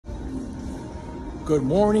Good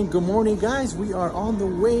morning, guys. We are on the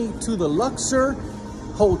way to the Luxor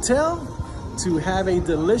Hotel to have a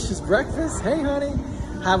delicious breakfast. Hey, honey,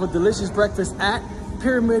 have a delicious breakfast at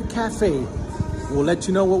Pyramid Cafe. We'll let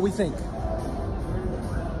you know what we think.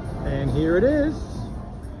 And here it is.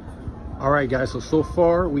 All right, guys, so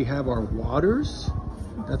far we have our waters.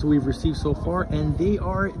 That's what we've received so far, and they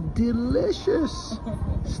are delicious.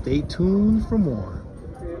 Stay tuned for more.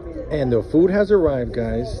 And the food has arrived,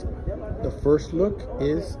 guys. The first look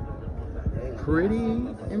is pretty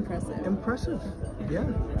impressive. Yeah.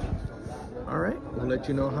 All right, we'll let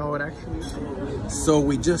you know how it actually is. So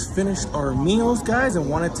we just finished our meals, guys, and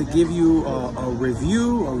wanted to give you a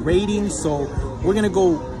review, a rating. So we're gonna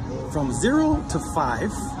go from 0 to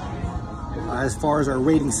 5 as far as our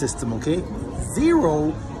rating system, okay?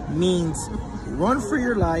 0 means run for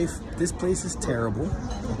your life. This place is terrible,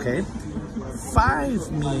 okay?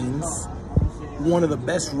 5 means one of the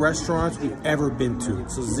best restaurants we've ever been to.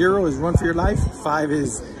 So 0 is run for your life. 5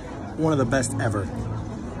 is one of the best ever.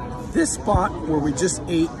 This spot where we just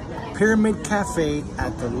ate, Pyramid Cafe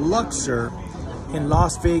at the Luxor in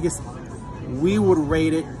Las Vegas, we would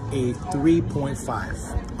rate it a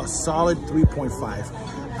 3.5, a solid 3.5.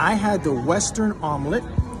 I had the Western omelet,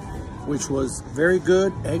 which was very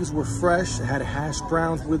good. Eggs were fresh. It had hash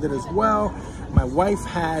browns with it as well. My wife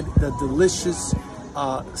had the delicious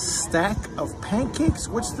stack of pancakes.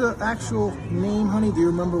 What's the actual name, honey? Do you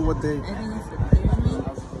remember what they? I think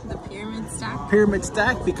it's the pyramid stack. Pyramid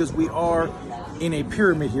stack, because we are in a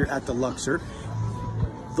pyramid here at the Luxor.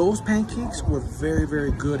 Those pancakes were very,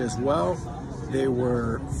 very good as well. They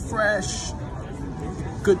were fresh,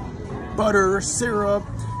 good butter, syrup.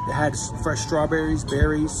 They had fresh strawberries,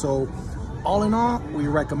 berries. So all in all, we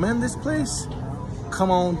recommend this place. Come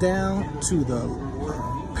on down to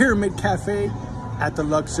the Pyramid Cafe at the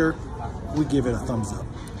Luxor. We give it a thumbs up.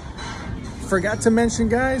 Forgot to mention,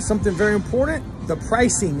 guys, something very important: the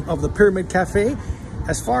pricing of the Pyramid Cafe.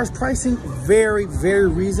 As far as pricing, very, very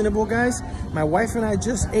reasonable, guys. My wife and I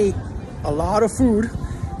just ate a lot of food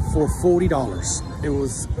for $40. It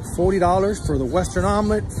was $40 for the Western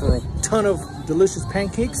omelet, for a ton of delicious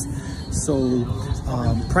pancakes. So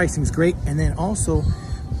pricing's great. And then also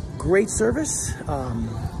great service,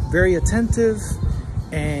 very attentive,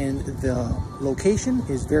 and the location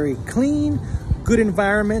is very clean, good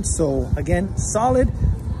environment. So again, solid.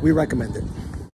 We recommend it.